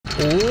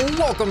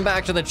Welcome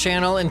back to the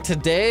channel, and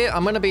today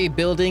I'm going to be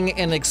building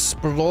an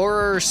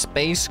explorer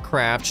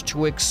spacecraft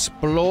to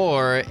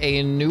explore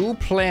a new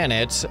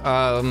planet.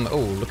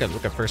 Oh, look at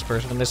first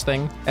person in this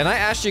thing. And I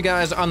asked you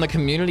guys on the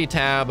community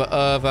tab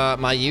of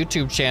my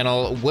YouTube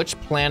channel which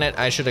planet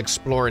I should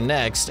explore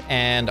next,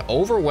 and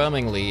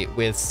overwhelmingly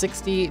with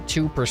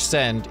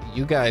 62%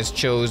 you guys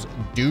chose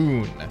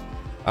Dune.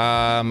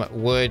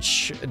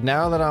 Which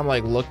now that I'm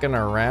like looking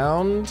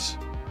around,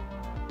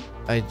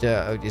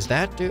 is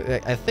that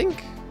Dune? I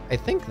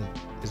think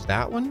is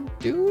that one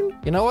Dune?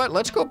 You know what?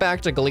 Let's go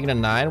back to Galena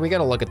 9. We got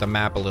to look at the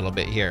map a little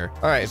bit here.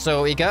 All right,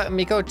 so we got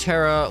Miko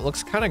Terra.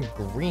 Looks kind of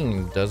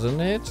green,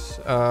 doesn't it?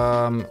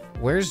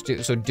 Where's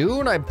Dune? So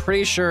Dune, I'm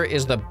pretty sure,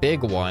 is the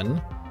big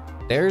one.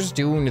 There's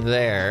Dune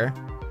there.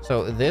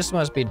 So this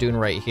must be Dune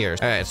right here.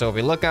 All right, so if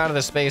we look out of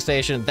the space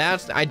station,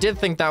 I did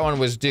think that one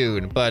was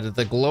Dune, but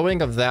the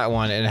glowing of that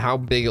one and how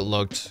big it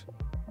looked.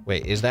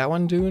 Wait, is that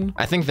one Dune?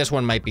 I think this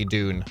one might be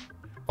Dune.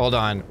 Hold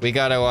on, we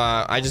gotta,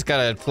 I just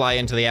gotta fly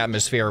into the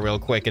atmosphere real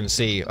quick and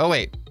see. Oh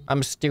wait,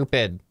 I'm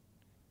stupid.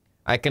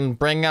 I can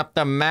bring up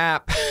the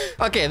map.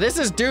 Okay, this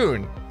is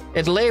Dune.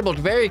 It's labeled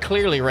very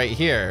clearly right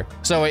here.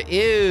 So it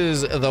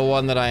is the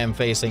one that I am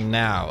facing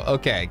now.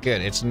 Okay,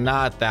 good, it's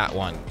not that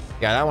one.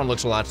 Yeah, that one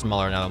looks a lot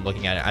smaller now that I'm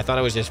looking at it. I thought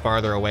it was just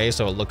farther away,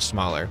 so it looks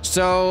smaller.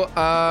 So,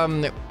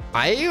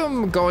 I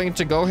am going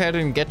to go ahead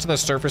and get to the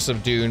surface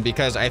of Dune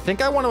because I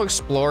think I want to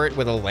explore it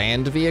with a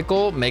land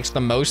vehicle. Makes the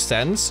most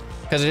sense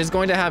because it is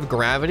going to have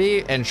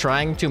gravity, and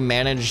trying to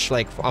manage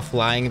like a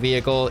flying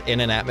vehicle in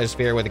an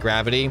atmosphere with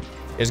gravity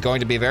is going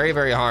to be very,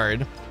 very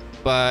hard.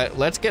 But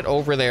let's get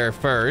over there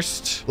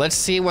first. Let's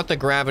see what the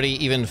gravity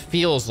even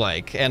feels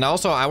like. And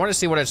also, I want to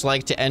see what it's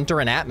like to enter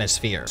an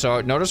atmosphere.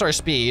 So notice our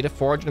speed,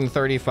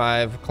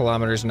 435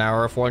 kilometers an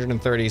hour,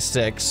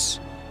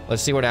 436.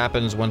 Let's see what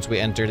happens once we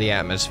enter the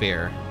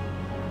atmosphere.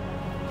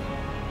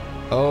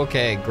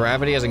 Okay,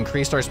 gravity has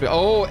increased our speed.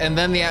 Oh, and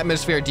then the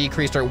atmosphere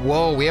decreased our...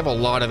 Whoa, we have a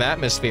lot of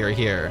atmosphere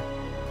here.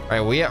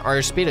 All right,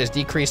 our speed has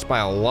decreased by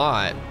a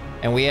lot,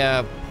 and we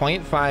have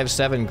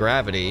 0.57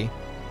 gravity.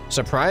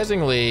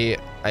 Surprisingly,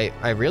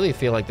 I really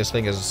feel like this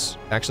thing is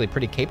actually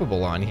pretty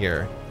capable on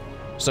here.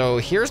 So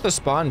here's the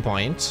spawn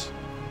point.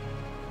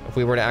 If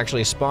we were to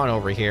actually spawn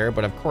over here,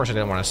 but of course I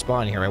didn't want to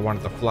spawn here. I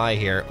wanted to fly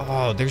here.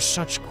 Oh, there's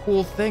such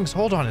cool things.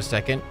 Hold on a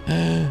second.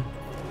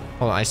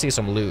 Hold on, I see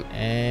some loot.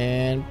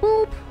 And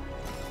boop.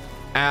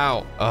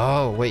 Ow.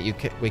 Oh, wait,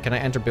 can I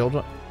enter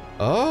build?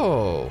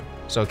 Oh,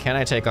 so can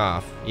I take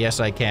off? Yes,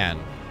 I can.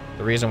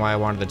 The reason why I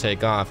wanted to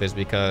take off is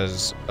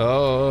because,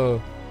 oh,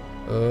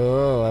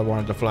 I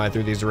wanted to fly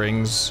through these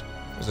rings.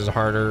 This is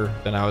harder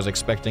than I was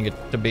expecting it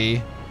to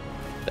be.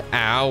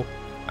 Ow.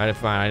 I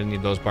didn't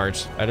need those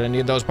parts. I didn't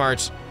need those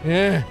parts.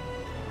 Yeah.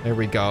 There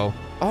we go.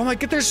 Oh my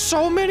god, there's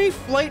so many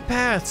flight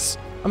paths.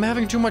 I'm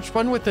having too much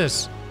fun with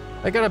this.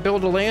 I gotta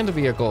build a land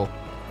vehicle.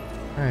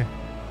 All right.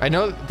 I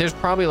know there's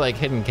probably like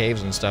hidden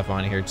caves and stuff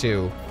on here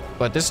too,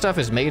 but this stuff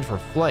is made for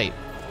flight.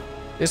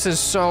 This is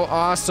so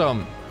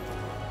awesome.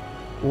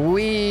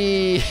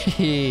 Whee!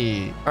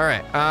 All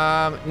right,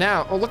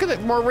 now, oh, look at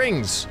that, more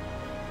rings.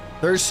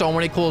 There's so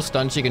many cool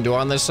stunts you can do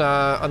on this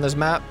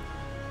map.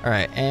 All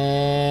right,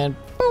 and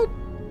boop.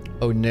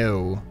 Oh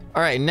no.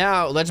 All right,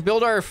 now let's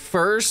build our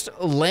first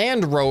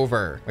Land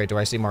Rover. Wait, do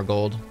I see more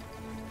gold?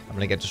 I'm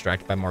gonna get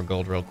distracted by more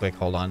gold real quick.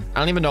 Hold on. I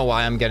don't even know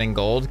why I'm getting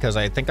gold because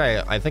I think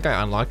I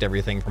unlocked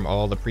everything from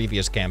all the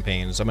previous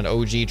campaigns. I'm an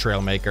OG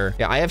Trailmaker.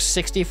 Yeah, I have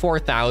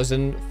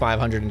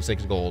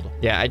 64,506 gold.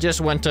 Yeah, I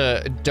just went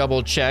to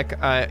double check.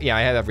 Yeah,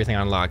 I have everything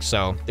unlocked.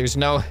 So there's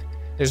no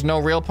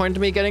real point to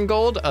me getting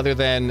gold other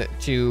than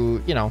to,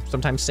 you know,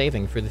 sometimes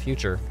saving for the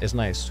future is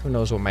nice. Who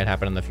knows what might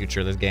happen in the future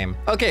of this game.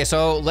 Okay,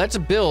 so let's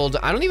build.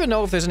 I don't even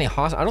know if there's any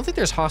I don't think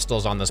there's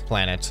hostiles on this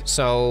planet.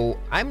 So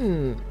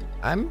I'm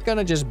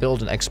gonna just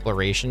build an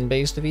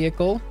exploration-based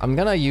vehicle. I'm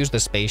gonna use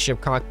the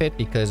spaceship cockpit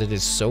because it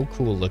is so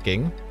cool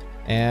looking.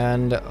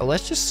 And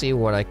let's just see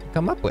what I can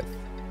come up with.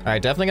 All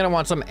right, definitely gonna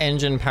want some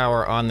engine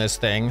power on this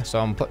thing. So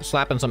I'm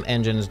slapping some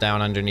engines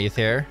down underneath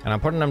here. And I'm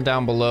putting them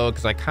down below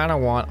because I kind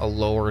of want a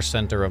lower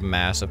center of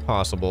mass if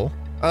possible.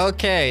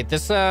 Okay,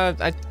 this,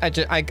 I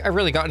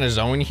really got in a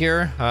zone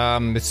here.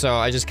 So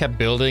I just kept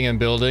building and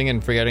building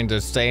and forgetting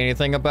to say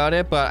anything about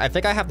it. But I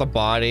think I have the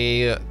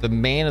body, the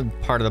main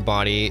part of the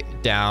body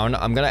down.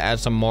 I'm gonna add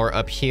some more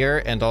up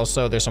here. And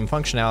also there's some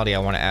functionality I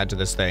want to add to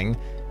this thing.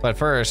 But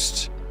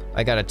first,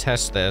 I gotta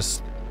test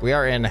this. We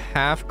are in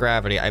half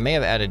gravity. I may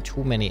have added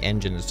too many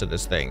engines to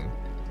this thing.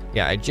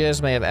 Yeah, I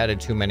just may have added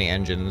too many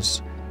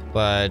engines,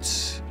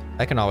 but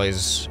I can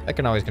always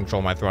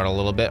control my throttle a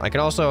little bit. I could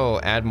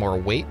also add more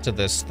weight to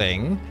this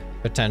thing,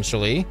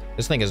 potentially.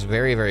 This thing is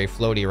very, very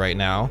floaty right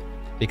now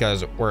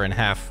because we're in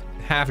half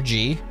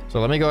G. So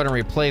let me go ahead and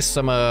replace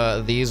some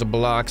of these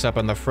blocks up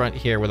on the front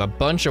here with a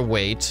bunch of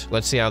weight.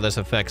 Let's see how this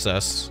affects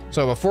us.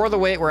 So before the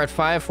weight, we're at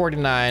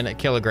 549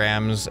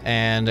 kilograms,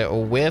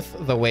 and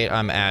with the weight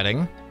I'm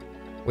adding,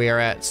 we are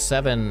at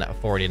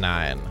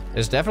 749.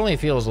 This definitely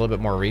feels a little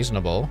bit more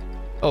reasonable.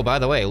 Oh, by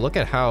the way, look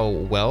at how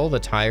well the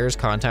tires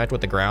contact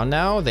with the ground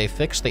now. They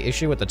fixed the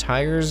issue with the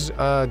tires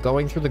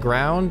going through the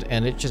ground,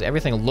 and it just,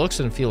 everything looks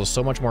and feels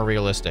so much more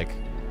realistic.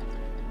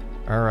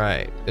 All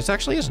right, this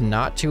actually is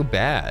not too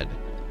bad.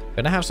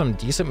 Gonna have some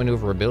decent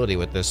maneuverability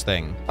with this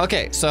thing.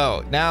 Okay,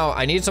 so now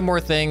I need some more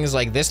things.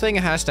 Like this thing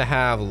has to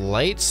have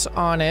lights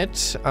on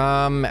it.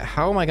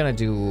 How am I gonna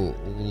do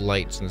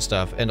lights and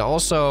stuff? And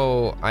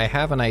also I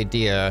have an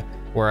idea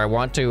where I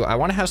want to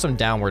have some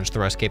downwards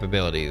thrust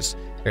capabilities.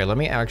 Here, let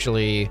me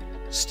actually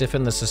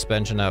stiffen the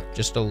suspension up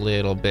just a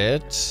little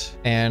bit.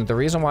 And the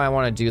reason why I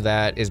want to do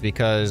that is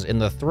because in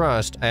the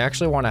thrust, I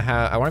want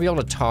to be able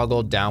to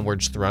toggle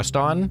downwards thrust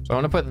on. So I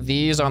want to put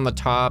these on the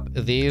top.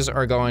 These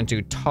are going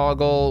to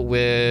toggle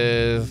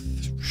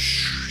with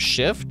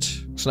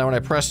shift. So now when I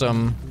press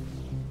them,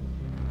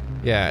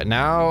 yeah,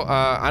 now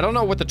I don't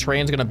know what the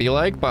terrain's going to be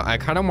like, but I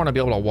kind of want to be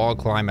able to wall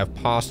climb if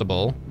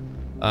possible.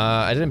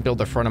 I didn't build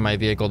the front of my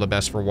vehicle the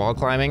best for wall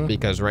climbing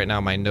because right now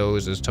my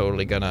nose is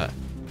totally gonna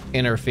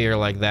interfere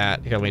like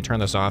that. Here, let me turn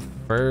this off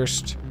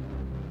first.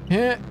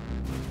 There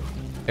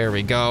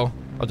we go.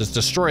 I'll just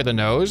destroy the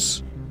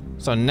nose.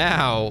 So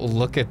now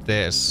look at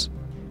this.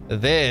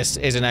 This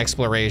is an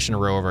exploration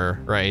rover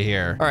right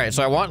here. All right,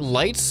 so I want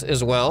lights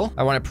as well.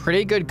 I want a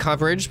pretty good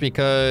coverage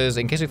because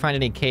in case we find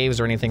any caves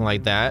or anything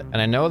like that. And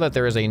I know that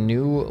there is a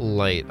new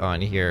light on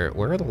here.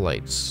 Where are the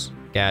lights?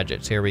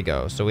 Gadgets, here we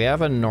go. So we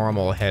have a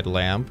normal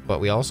headlamp,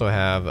 but we also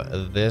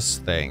have this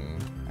thing.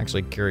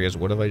 Actually curious,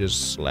 what if I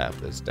just slap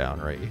this down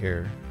right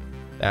here?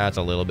 That's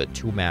a little bit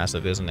too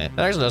massive, isn't it?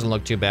 That actually doesn't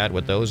look too bad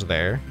with those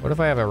there. What if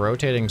I have a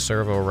rotating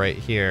servo right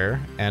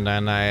here, and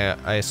then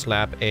I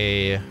slap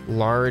a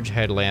large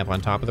headlamp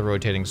on top of the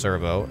rotating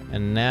servo,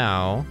 and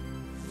now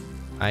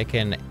I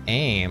can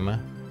aim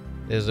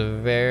this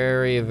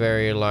very,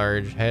 very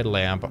large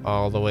headlamp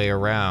all the way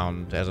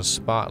around as a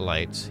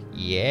spotlight.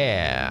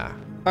 Yeah.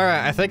 All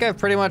right, I think I've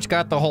pretty much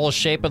got the whole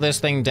shape of this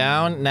thing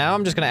down. Now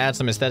I'm just gonna add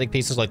some aesthetic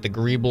pieces like the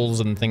greebles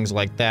and things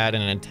like that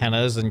and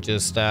antennas and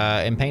just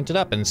and paint it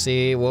up and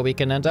see what we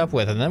can end up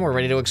with. And then we're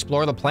ready to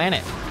explore the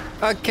planet.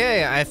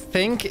 Okay, I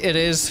think it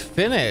is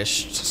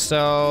finished.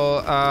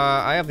 So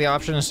I have the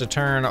options to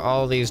turn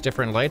all these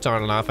different lights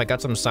on and off. I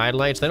got some side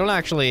lights. They don't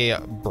actually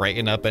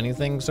brighten up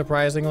anything,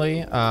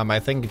 surprisingly. I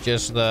think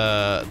just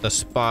the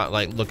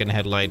spotlight looking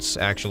headlights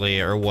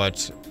actually are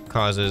what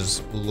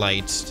causes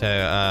lights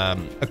to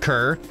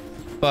occur.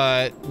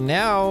 But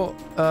now,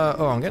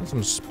 oh, I'm getting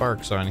some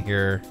sparks on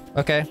here.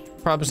 Okay,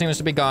 probably seems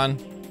to be gone.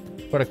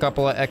 Put a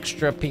couple of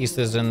extra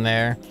pieces in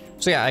there.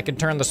 So yeah, I can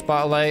turn the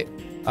spotlight,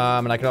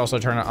 and I could also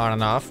turn it on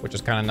and off, which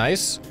is kind of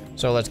nice.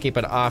 So let's keep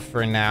it off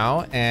for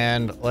now,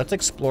 and let's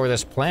explore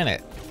this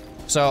planet.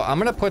 So I'm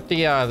gonna put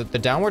the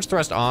downwards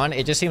thrust on.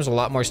 It just seems a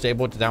lot more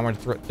stable with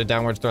the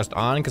downwards thrust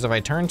on, because if I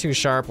turn too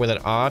sharp with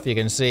it off, you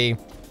can see,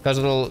 because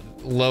of the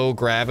low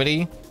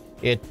gravity,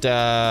 it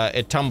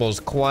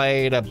tumbles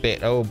quite a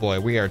bit. Oh boy,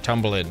 we are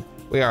tumbling.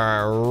 We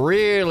are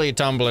really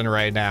tumbling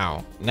right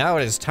now. Now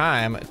it is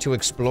time to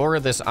explore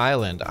this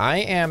island. I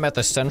am at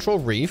the central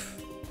reef.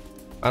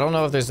 I don't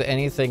know if there's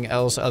anything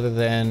else other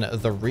than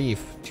the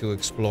reef to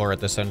explore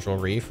at the central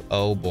reef.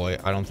 Oh boy,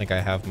 I don't think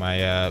I have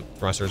my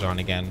thrusters on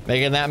again.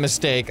 Making that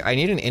mistake. I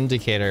need an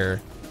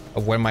indicator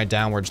of when my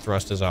downwards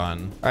thrust is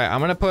on. All right, I'm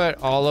gonna put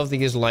all of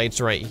these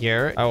lights right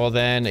here. I will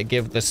then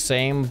give the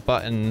same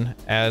button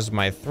as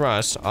my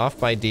thrust off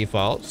by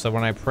default. So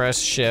when I press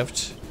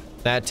shift,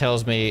 that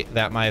tells me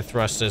that my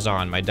thrust is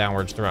on, my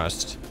downwards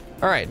thrust.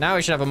 All right, now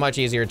we should have a much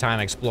easier time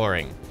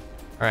exploring.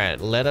 All right,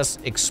 let us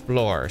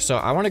explore. So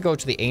I wanna go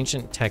to the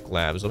ancient tech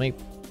labs. Let me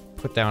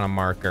put down a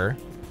marker,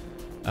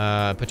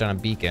 put down a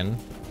beacon.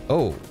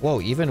 Oh,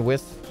 whoa, even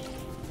with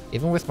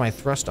my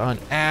thrust on,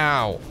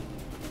 ow.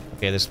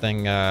 Okay, this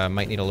thing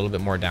might need a little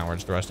bit more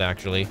downwards thrust,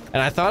 actually.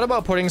 And I thought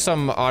about putting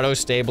some auto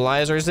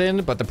stabilizers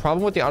in, but the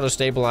problem with the auto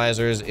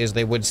stabilizers is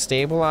they would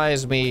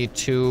stabilize me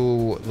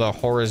to the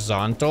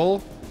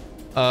horizontal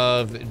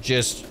of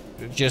just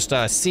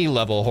sea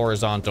level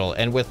horizontal.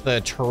 And with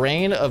the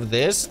terrain of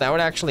this, that would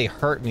actually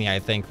hurt me, I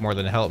think, more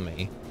than help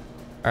me.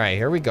 All right,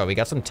 here we go. We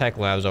got some tech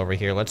labs over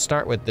here. Let's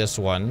start with this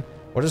one.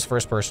 What does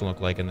first person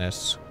look like in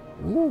this?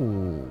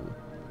 Ooh,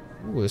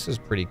 this is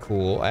pretty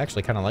cool. I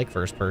actually kind of like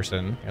first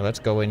person. Here, let's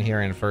go in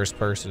here in first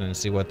person and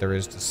see what there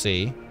is to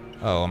see.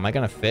 Oh, am I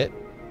gonna fit?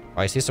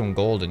 Oh, I see some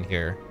gold in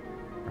here.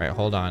 All right,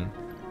 hold on.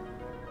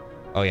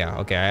 Oh yeah,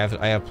 okay,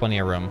 I have plenty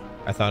of room.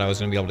 I thought I was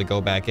gonna be able to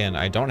go back in.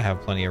 I don't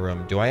have plenty of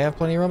room. Do I have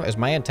plenty of room? Is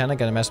my antenna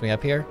gonna mess me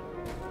up here?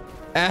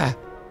 Ah,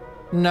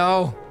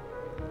 no.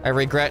 I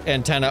regret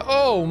antenna.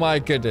 Oh my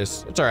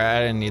goodness. It's all right,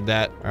 I didn't need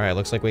that. All right,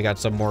 looks like we got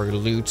some more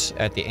loot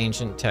at the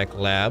ancient tech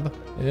lab.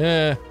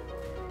 Yeah.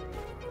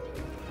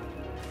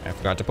 I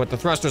forgot to put the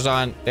thrusters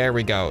on. There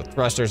we go.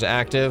 Thrusters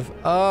active.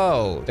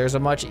 Oh, there's a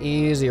much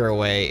easier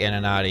way in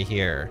and out of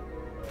here.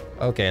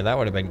 Okay, that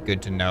would have been good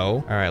to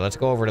know. All right, let's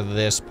go over to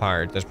this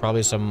part. There's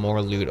probably some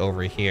more loot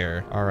over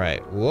here. All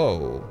right,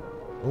 whoa.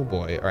 Oh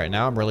boy. All right,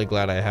 now I'm really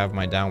glad I have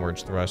my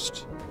downwards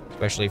thrust,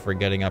 especially for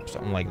getting up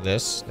something like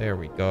this. There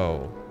we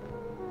go.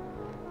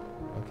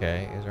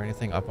 Okay, is there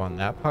anything up on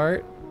that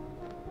part?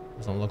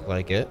 Doesn't look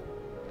like it.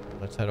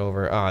 Let's head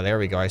over. Ah, there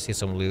we go. I see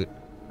some loot.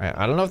 All right,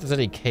 I don't know if there's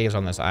any caves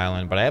on this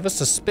island, but I have a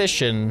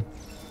suspicion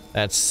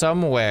that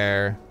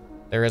somewhere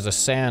there is a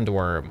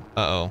sandworm.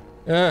 Uh-oh.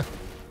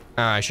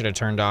 I should have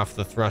turned off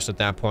the thrust at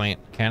that point.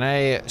 Can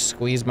I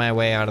squeeze my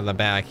way out of the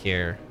back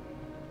here?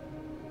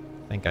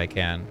 I think I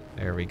can.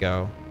 There we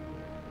go.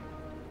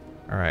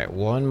 All right,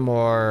 one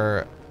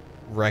more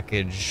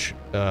wreckage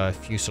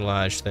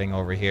fuselage thing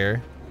over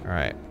here. All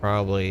right,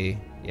 probably,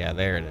 yeah,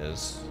 there it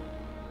is.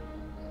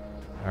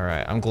 All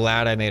right, I'm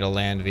glad I made a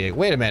land vehicle.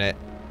 Wait a minute.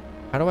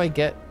 How do I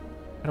get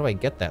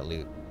that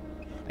loot?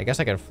 I guess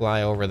I could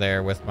fly over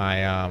there with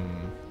my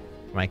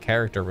my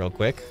character real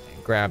quick.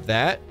 Grab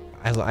that.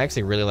 I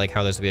actually really like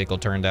how this vehicle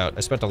turned out. I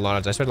spent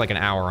like an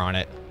hour on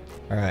it.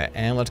 All right,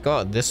 and let's go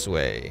out this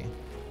way.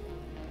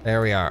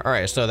 There we are. All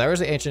right, so that was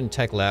the Ancient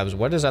Tech Labs.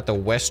 What is at the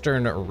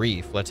Western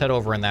Reef? Let's head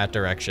over in that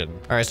direction.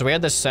 All right, so we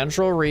had the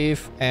Central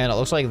Reef, and it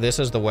looks like this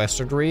is the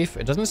Western Reef.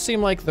 It doesn't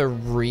seem like the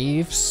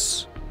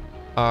reefs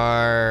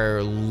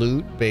are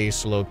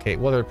loot-based locate.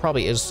 Well, there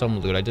probably is some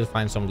loot. I did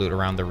find some loot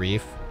around the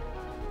reef,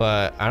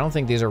 but I don't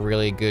think these are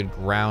really good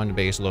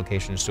ground-based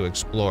locations to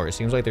explore. It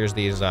seems like there's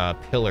these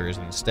pillars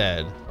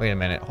instead. Wait a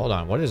minute, hold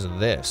on. What is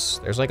this?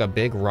 There's like a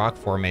big rock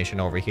formation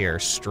over here.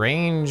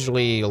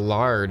 Strangely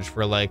large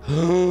for like,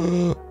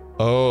 oh,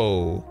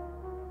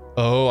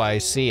 I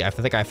see. I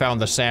think I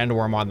found the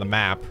sandworm on the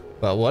map.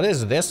 But what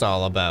is this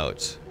all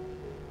about?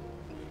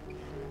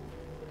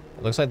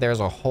 It looks like there's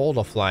a hole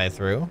to fly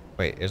through.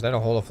 Wait, is that a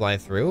hole to fly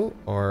through?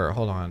 Or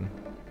hold on.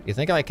 You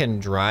think I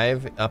can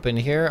drive up in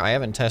here? I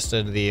haven't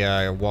tested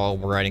the wall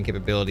riding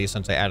capability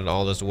since I added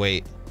all this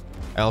weight.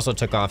 I also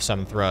took off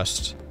some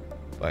thrust.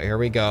 But here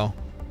we go.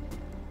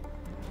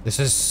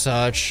 This is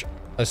such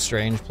a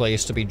strange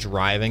place to be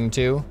driving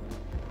to.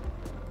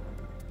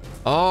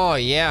 Oh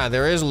yeah,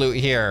 there is loot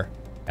here.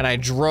 And I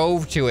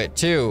drove to it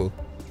too.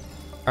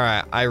 All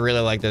right, I really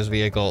like this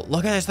vehicle.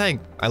 Look at this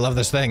thing. I love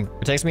this thing.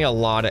 It takes me a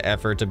lot of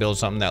effort to build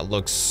something that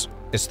looks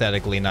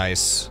aesthetically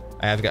nice.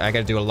 I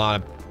gotta do a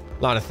lot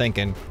of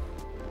thinking.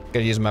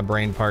 Gotta use my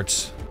brain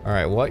parts. All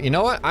right, what? You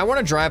know what? I want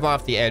to drive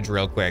off the edge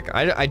real quick.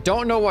 I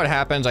don't know what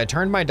happens. I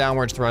turned my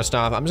downwards thrust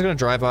off. I'm just gonna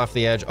drive off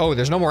the edge. Oh,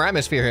 there's no more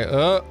atmosphere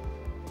here.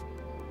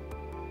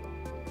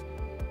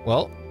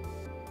 Well,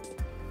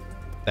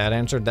 that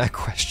answered that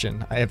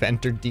question. I have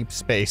entered deep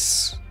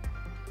space.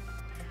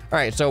 All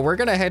right, so we're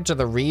gonna head to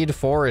the reed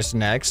forest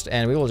next,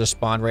 and we will just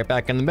spawn right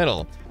back in the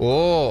middle.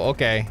 Oh,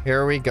 okay,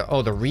 here we go.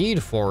 Oh, the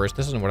reed forest.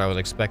 This isn't what I was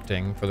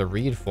expecting for the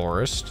reed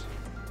forest.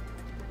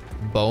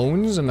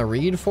 Bones in the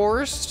reed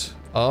forest?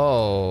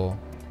 Oh,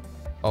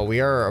 we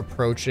are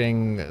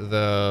approaching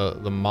the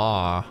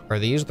maw. Are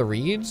these the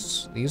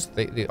reeds?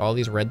 All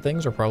these red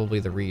things are probably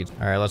the reeds.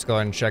 All right, let's go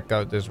ahead and check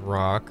out this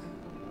rock.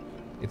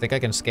 You think I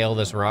can scale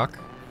this rock?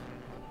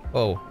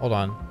 Oh, hold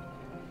on.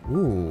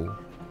 Ooh.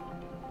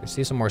 I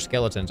see some more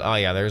skeletons. Oh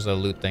yeah, there's a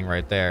loot thing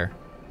right there.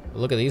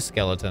 Look at these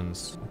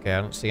skeletons. Okay,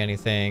 I don't see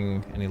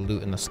anything, any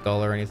loot in the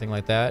skull or anything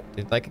like that.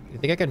 You think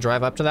I can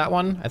drive up to that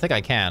one? I think I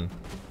can.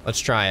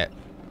 Let's try it.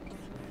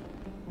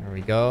 There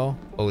we go.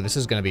 Oh, this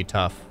is gonna be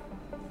tough.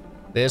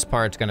 This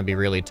part's gonna be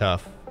really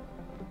tough.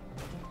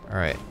 All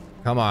right,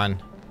 come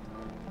on.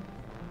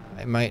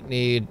 I might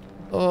need,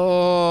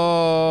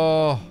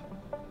 oh.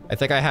 I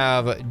think I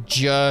have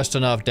just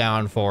enough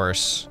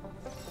downforce.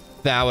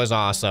 That was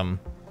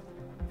awesome.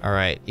 All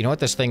right, you know what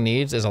this thing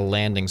needs is a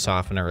landing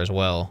softener as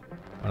well.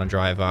 I'm gonna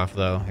drive off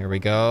though. Here we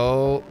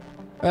go.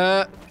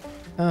 Okay,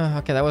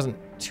 that wasn't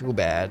too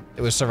bad.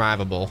 It was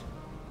survivable,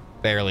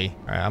 barely.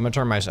 All right, I'm gonna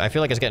turn I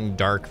feel like it's getting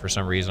dark for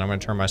some reason. I'm gonna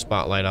turn my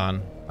spotlight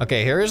on.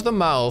 Okay, here is the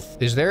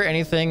mouth. Is there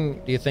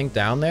anything, do you think,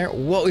 down there?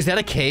 Whoa, is that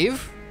a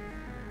cave?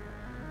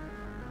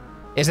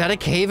 Is that a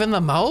cave in the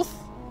mouth?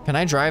 Can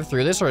I drive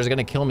through this or is it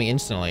gonna kill me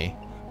instantly?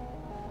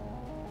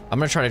 I'm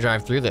gonna try to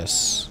drive through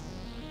this.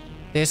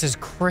 This is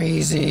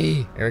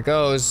crazy. Here it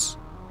goes.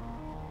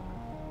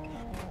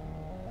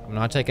 I'm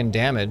not taking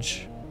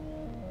damage.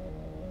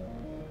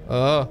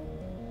 Oh,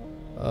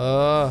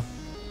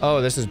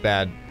 this is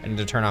bad. I need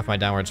to turn off my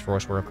downwards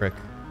force real quick.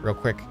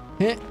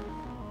 There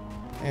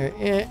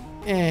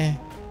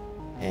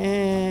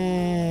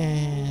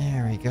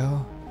we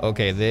go.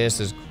 Okay, this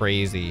is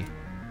crazy.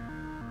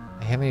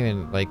 I haven't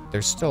even, like,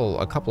 there's still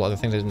a couple other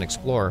things I didn't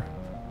explore.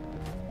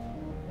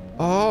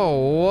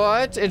 Oh,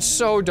 what? It's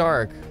so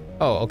dark.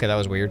 Oh, okay, that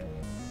was weird. All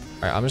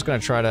right, I'm just gonna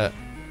try to...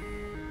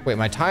 Wait,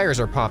 my tires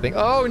are popping.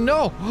 Oh,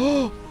 no!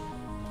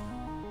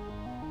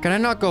 Can I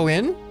not go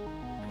in?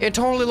 It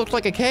totally looked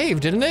like a cave,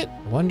 didn't it?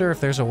 I wonder if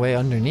there's a way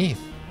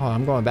underneath. Oh,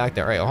 I'm going back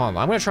there. All right, hold on.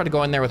 I'm gonna try to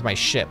go in there with my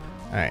ship.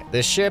 All right,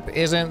 this ship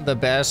isn't the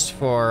best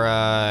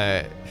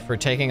for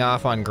taking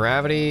off on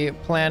gravity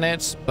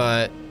planets,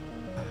 but...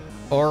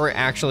 Or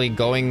actually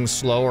going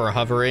slow or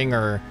hovering,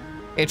 or...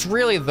 It's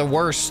really the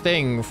worst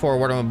thing for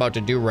what I'm about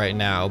to do right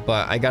now,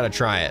 but I gotta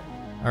try it.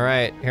 All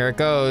right, here it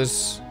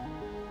goes.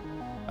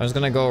 I was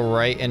gonna go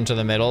right into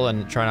the middle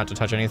and try not to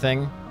touch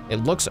anything.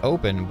 It looks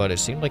open, but it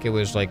seemed like it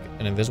was like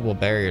an invisible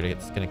barrier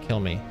that's gonna kill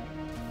me.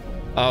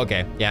 Oh,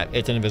 okay, yeah,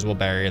 it's an invisible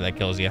barrier that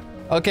kills you.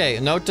 Okay,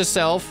 note to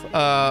self,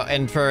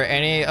 and for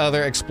any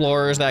other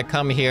explorers that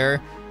come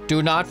here,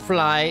 do not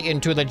fly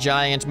into the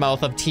giant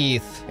mouth of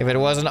teeth. If it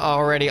wasn't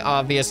already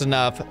obvious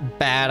enough,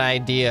 bad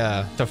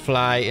idea to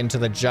fly into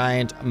the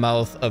giant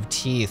mouth of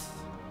teeth.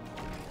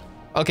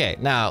 Okay,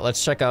 now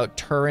let's check out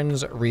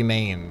Turin's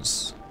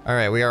remains. All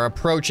right, we are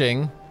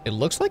approaching. It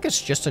looks like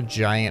it's just a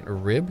giant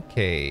rib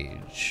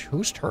cage.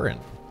 Who's Turin?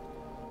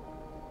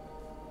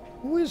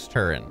 Who is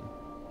Turin?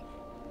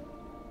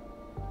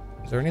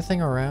 Is there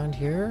anything around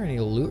here? Any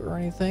loot or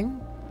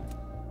anything?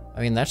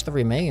 I mean, that's the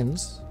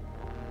remains.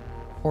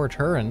 Poor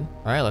Turin.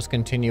 All right, let's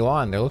continue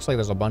on. There looks like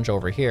there's a bunch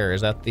over here.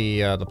 Is that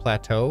the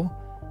plateau?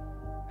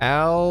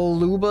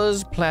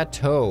 Aluba's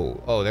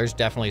Plateau. Oh, there's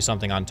definitely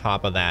something on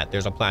top of that.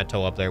 There's a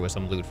plateau up there with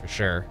some loot for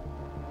sure.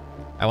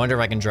 I wonder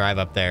if I can drive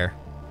up there.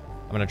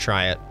 I'm gonna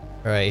try it.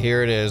 All right,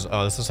 here it is.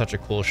 Oh, this is such a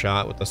cool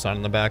shot with the sun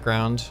in the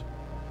background.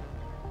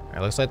 All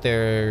right, looks like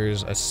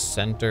there's a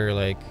center,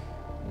 like,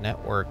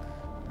 network.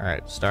 All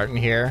right, starting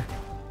here.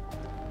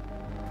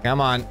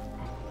 Come on.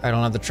 I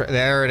don't have the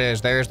there it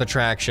is. There's the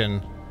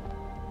traction.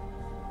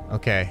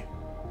 Okay.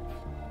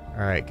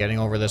 All right, getting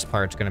over this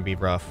part's gonna be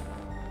rough.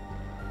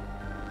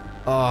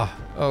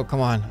 Oh, come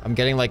on. I'm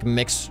getting like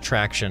mixed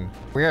traction.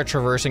 We are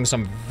traversing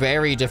some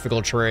very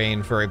difficult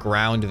terrain for a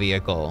ground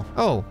vehicle.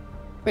 Oh,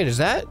 wait, is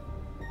that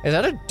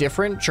a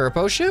different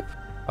Chirpo ship?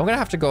 I'm gonna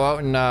have to go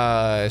out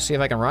and see if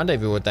I can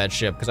rendezvous with that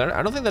ship, because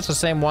I don't think that's the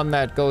same one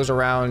that goes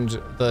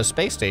around the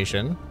space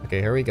station.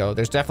 Okay, here we go.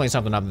 There's definitely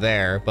something up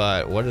there,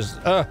 but what is,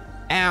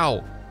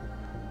 ow!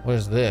 What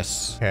is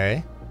this?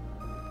 Okay.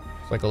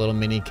 It's like a little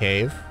mini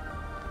cave.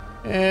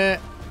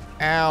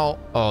 Ow.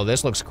 Oh,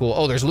 this looks cool.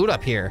 Oh, there's loot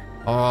up here.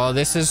 Oh,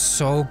 this is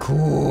so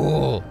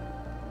cool.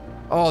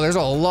 Oh, there's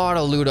a lot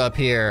of loot up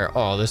here.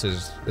 Oh, this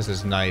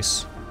is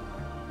nice.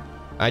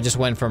 I just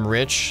went from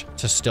rich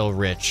to still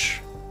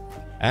rich.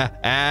 No,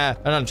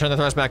 turn the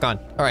thrust back on.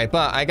 All right,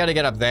 but I gotta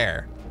get up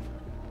there.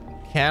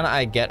 Can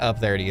I get up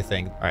there, do you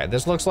think? All right,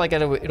 this looks like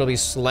it'll be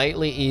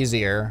slightly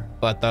easier,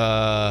 but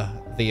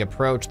the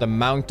approach, the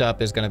mount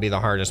up is gonna be the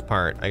hardest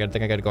part. I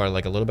think I gotta go at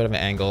like a little bit of an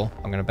angle.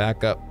 I'm gonna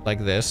back up like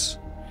this.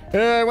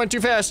 I went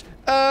too fast.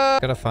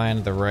 Gotta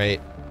find the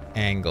right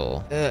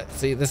angle.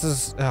 See, this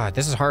is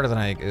harder than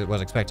I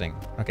was expecting.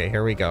 Okay,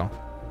 here we go.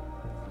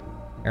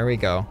 Here we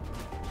go.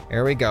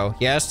 Here we go.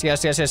 Yes,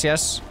 yes, yes, yes,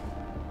 yes.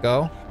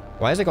 Go.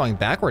 Why is it going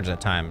backwards at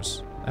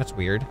times? That's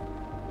weird.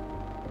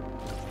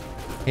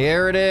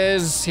 Here it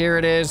is. Here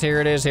it is.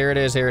 Here it is. Here it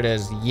is. Here it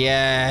is.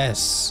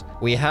 Yes.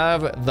 We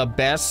have the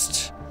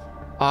best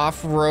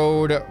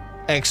off-road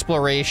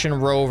exploration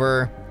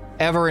rover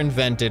ever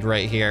invented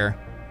right here.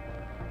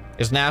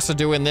 Is NASA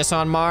doing this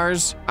on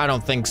Mars? I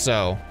don't think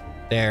so.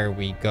 There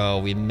we go.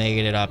 We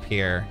made it up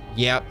here.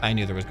 Yep, I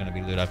knew there was going to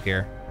be loot up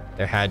here.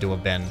 There had to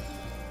have been.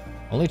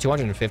 Only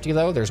 250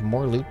 though? There's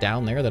more loot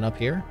down there than up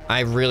here? I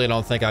really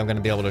don't think I'm going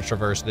to be able to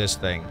traverse this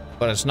thing,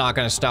 but it's not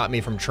going to stop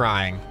me from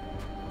trying.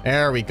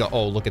 There we go.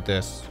 Oh, look at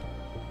this.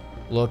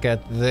 Look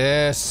at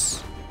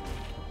this.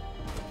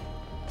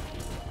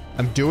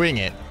 I'm doing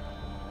it.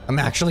 I'm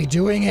actually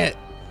doing it.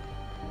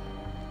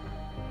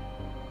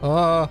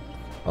 Oh,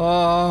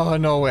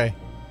 no way.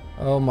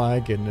 Oh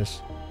my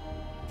goodness.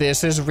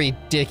 This is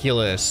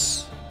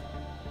ridiculous.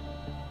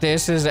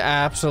 This is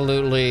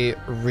absolutely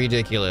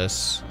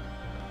ridiculous.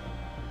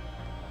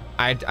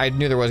 I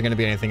knew there wasn't going to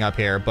be anything up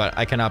here, but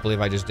I cannot believe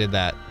I just did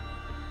that.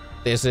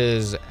 This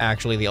is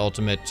actually the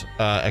ultimate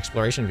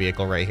exploration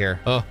vehicle right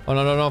here. Oh, no,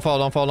 don't fall,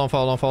 don't fall, don't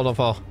fall, don't fall, don't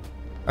fall. All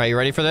right, you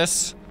ready for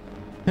this?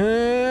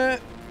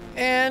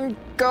 And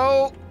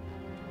go.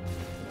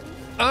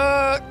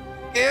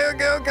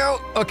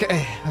 Go.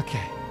 Okay.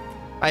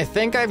 I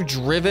think I've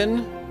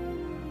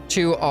driven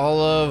to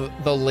all of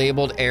the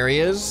labeled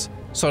areas.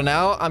 So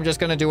now I'm just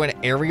gonna do an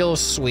aerial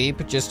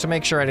sweep just to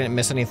make sure I didn't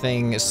miss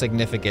anything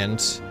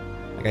significant.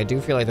 Like, I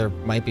do feel like there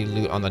might be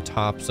loot on the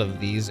tops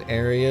of these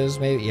areas,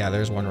 maybe. Yeah,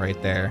 there's one right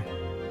there.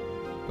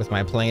 With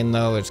my plane,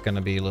 though, it's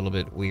gonna be a little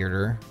bit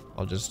weirder.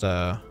 I'll just,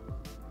 there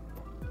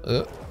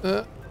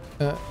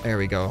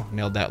we go.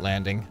 Nailed that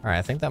landing. All right,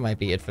 I think that might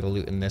be it for the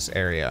loot in this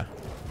area.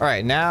 All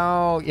right,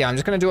 now, yeah, I'm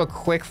just gonna do a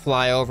quick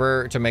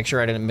flyover to make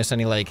sure I didn't miss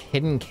any, like,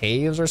 hidden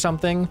caves or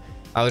something.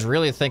 I was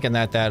really thinking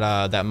that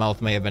that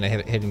mouth may have been a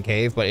hidden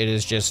cave, but it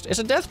is just, it's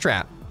a death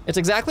trap. It's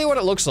exactly what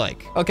it looks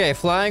like. Okay,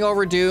 flying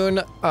over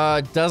Dune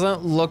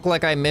doesn't look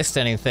like I missed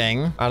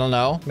anything. I don't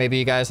know. Maybe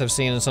you guys have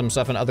seen some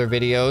stuff in other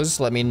videos.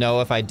 Let me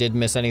know if I did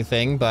miss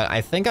anything, but I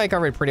think I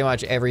covered pretty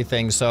much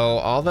everything. So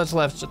all that's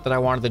left that I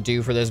wanted to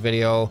do for this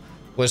video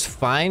was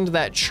find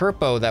that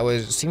Chirpo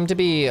that seemed to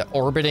be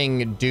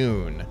orbiting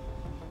Dune.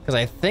 Because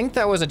I think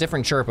that was a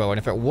different Chirpo, and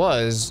if it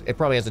was, it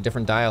probably has a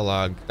different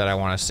dialogue that I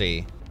want to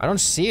see. I don't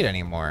see it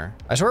anymore.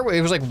 I swear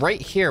it was like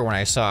right here when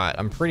I saw it.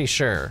 I'm pretty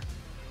sure.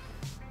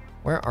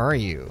 Where are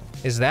you?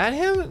 Is that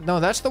him? No,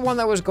 that's the one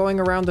that was going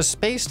around the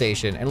space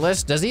station.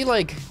 Unless, does he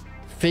like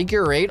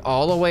figure eight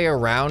all the way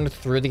around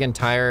through the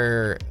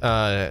entire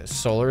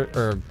solar,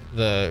 or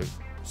the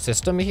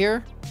system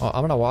here. Well,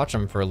 I'm gonna watch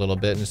him for a little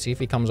bit and see if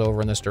he comes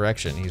over in this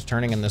direction. He's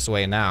turning in this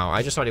way now.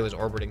 I just thought he was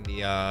orbiting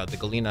the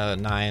Galena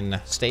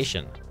 9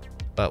 station,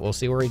 but we'll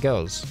see where he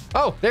goes.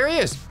 Oh, there he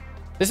is.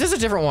 This is a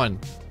different one.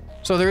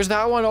 So there's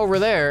that one over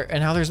there,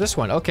 and now there's this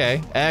one.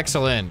 Okay,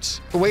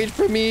 excellent. Wait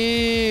for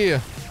me.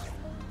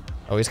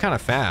 Oh, he's kind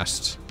of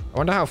fast. I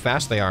wonder how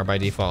fast they are by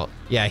default.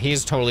 Yeah,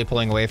 he's totally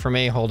pulling away from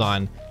me. Hold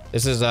on.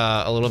 This is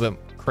a little bit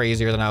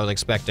crazier than I was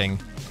expecting.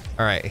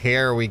 All right,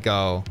 here we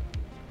go.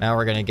 Now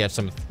we're gonna get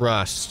some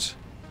thrust.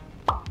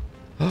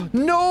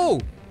 No!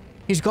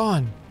 He's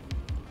gone.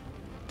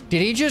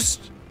 Did he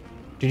just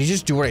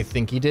do what I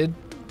think he did?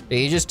 Did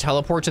he just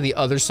teleport to the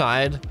other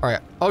side? All right.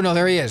 Oh no,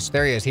 there he is.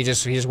 There he is. He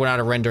just went out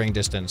of rendering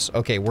distance.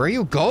 Okay, where are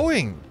you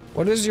going?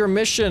 What is your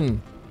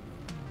mission?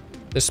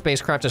 This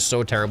spacecraft is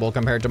so terrible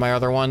compared to my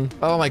other one.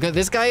 Oh my god,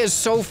 this guy is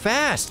so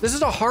fast. This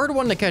is a hard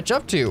one to catch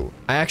up to.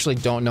 I actually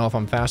don't know if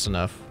I'm fast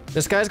enough.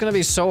 This guy's gonna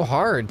be so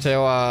hard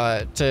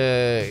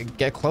to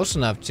get close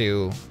enough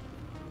to.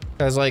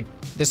 Because like,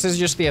 this is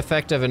just the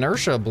effect of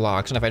inertia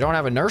blocks. And if I don't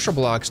have inertia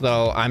blocks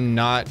though, I'm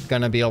not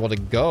gonna be able to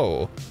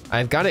go.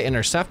 I've got to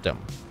intercept him.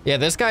 Yeah,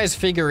 this guy's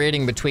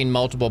figurating between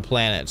multiple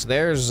planets.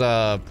 There's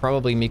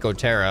probably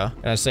Mycoterra.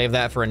 Gonna save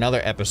that for another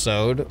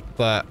episode,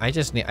 but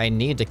I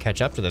need to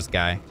catch up to this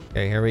guy.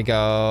 Okay, here we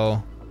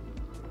go.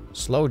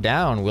 Slow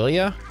down, will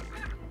ya?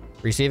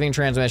 Receiving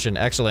transmission,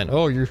 excellent.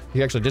 Oh,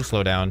 he actually did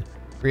slow down.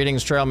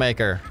 Greetings,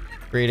 Trailmaker.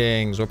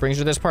 Greetings. What brings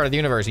you to this part of the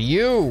universe?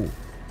 You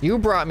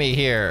brought me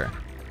here.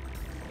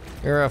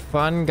 You're a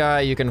fun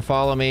guy. You can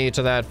follow me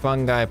to that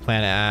fungi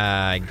planet.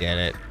 Ah, I get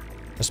it.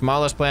 The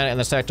smallest planet in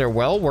the sector,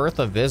 well worth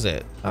a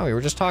visit. Oh, we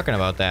were just talking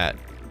about that.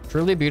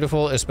 Truly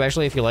beautiful,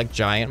 especially if you like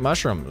giant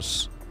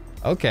mushrooms.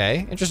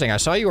 Okay, interesting. I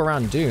saw you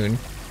around Dune.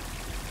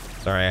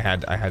 Sorry, I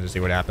had to see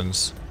what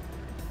happens.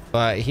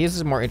 But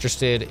he's more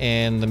interested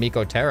in the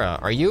Mycoterra.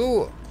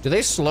 Do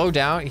they slow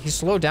down? He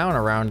slowed down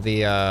around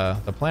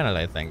the planet,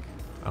 I think.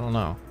 I don't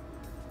know.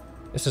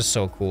 This is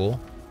so cool.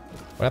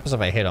 What happens if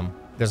I hit him?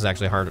 This is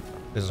actually hard.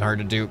 This is hard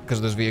to do because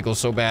this vehicle's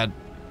so bad.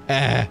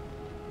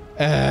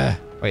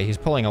 Wait, he's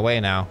pulling away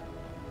now.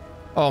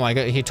 Oh my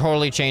god, he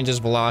totally changes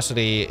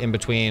velocity in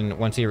between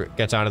once he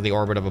gets out of the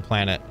orbit of a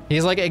planet.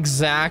 He's like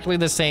exactly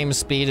the same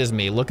speed as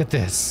me. Look at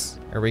this.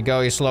 Here we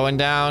go, he's slowing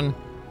down.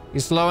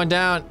 He's slowing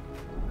down.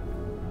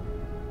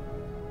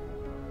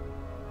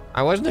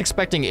 I wasn't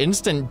expecting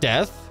instant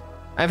death.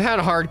 I've had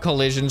hard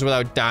collisions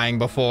without dying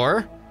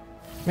before.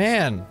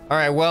 Man. All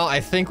right, well,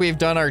 I think we've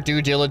done our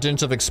due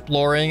diligence of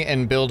exploring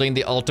and building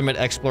the ultimate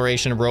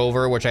exploration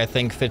rover, which I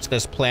think fits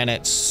this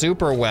planet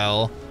super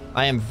well.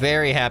 I am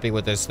very happy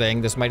with this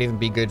thing. This might even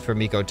be good for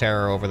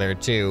Mycoterra over there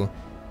too.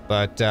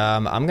 But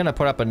I'm gonna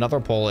put up another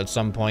poll at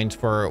some point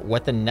for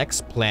what the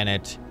next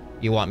planet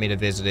you want me to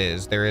visit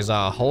is. There is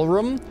a hull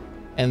room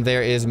and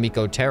there is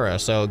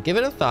Mycoterra. So give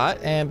it a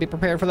thought and be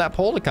prepared for that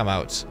poll to come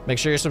out. Make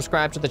sure you're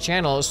subscribed to the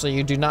channel so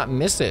you do not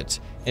miss it.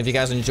 If you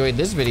guys enjoyed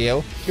this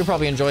video, you'll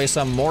probably enjoy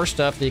some more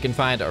stuff that you can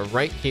find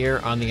right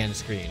here on the end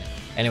screen.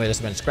 Anyway, this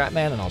has been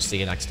ScrapMan, and I'll see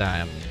you next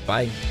time.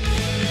 Bye.